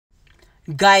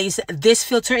Guys, this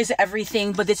filter is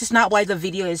everything, but this is not why the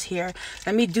video is here.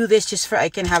 Let me do this just for I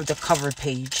can have the cover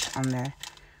page on there.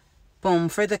 Boom,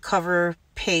 for the cover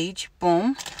page.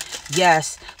 Boom.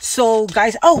 Yes. So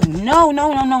guys, oh no,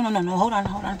 hold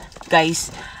on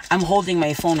guys, I'm holding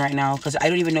my phone right now because I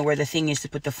don't even know where the thing is to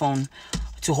put the phone,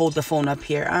 to hold the phone up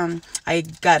here. I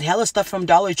got hella stuff from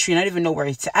Dollar Tree and I don't even know where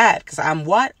it's at because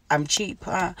I'm cheap.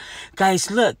 Guys,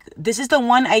 look, this is the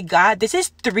one I got. This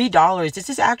is $3. This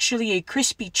is actually a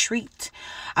crispy treat.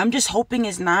 I'm just hoping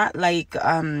it's not like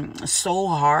so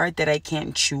hard that I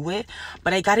can't chew it,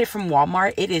 but I got it from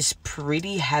Walmart. It is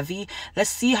pretty heavy.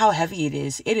 Let's see how heavy it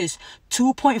is. It is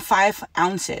 2.5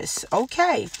 ounces.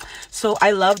 Okay, so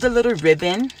I love the little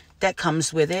ribbon that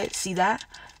comes with it. See that?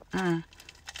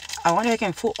 I wonder if I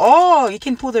can pull. Oh, you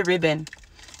can pull the ribbon.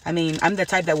 I mean, I'm the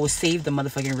type that will save the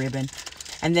motherfucking ribbon.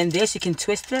 And then this, you can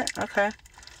twist it. Okay.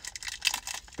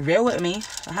 Real with me.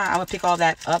 I'm going to pick all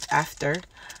that up after.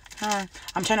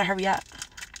 I'm trying to hurry up.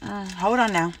 Hold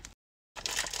on now.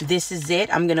 This is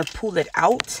it. I'm going to pull it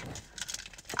out.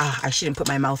 I shouldn't put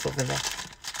my mouth over there.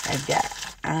 Like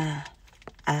that.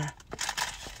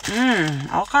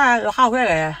 Okay. Look how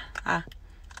good.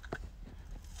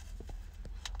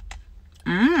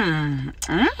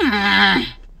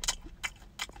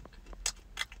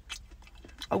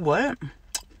 Oh, what?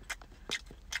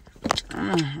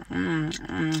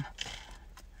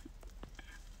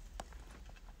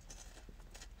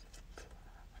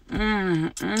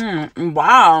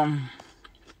 Wow.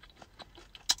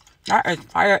 That is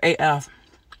fire AF.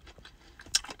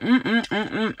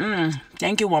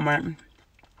 Thank you, Walmart.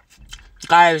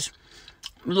 Guys,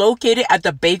 located at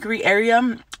the bakery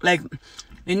area, like,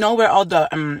 you know where all the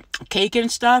cake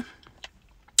and stuff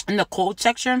in the cold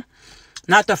section,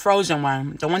 not the frozen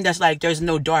one, the one that's like there's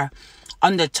no door.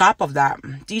 On the top of that,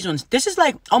 these ones, this is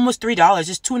like almost $3.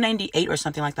 It's $2.98 or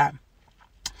something like that.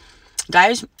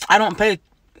 Guys, I don't pay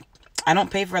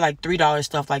for like $3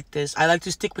 stuff like this. I like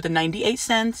to stick with the 98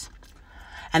 cents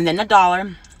and then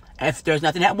 $1. If there's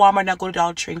nothing at Walmart, I'll go to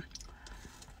Dollar Tree.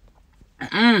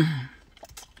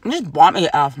 Just bomb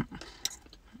it off.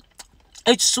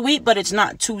 It's sweet, but it's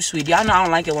not too sweet. Y'all know I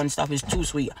don't like it when stuff is too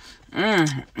sweet.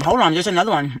 Hold on, there's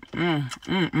another one.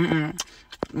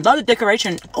 Love the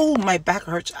decoration. Oh, my back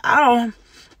hurts. Ow.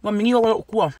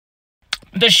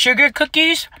 The sugar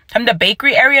cookies from the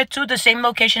bakery area too, the same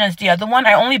location as the other one.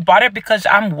 I only bought it because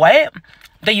I'm what?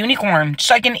 The unicorn.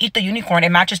 So I can eat the unicorn. It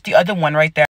matches the other one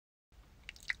right there.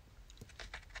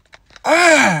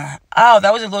 Oh,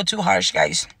 that was a little too harsh,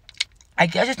 guys. I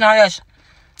guess it's not as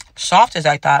soft as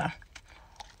I thought.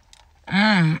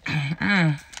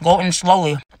 Go in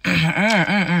slowly.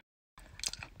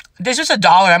 This is $1.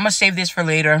 I'm gonna save this for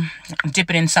later. Dip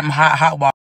it in something hot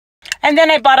water. And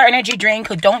then I bought our energy drink.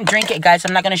 Don't drink it, guys.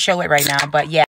 I'm not gonna show it right now, but yeah.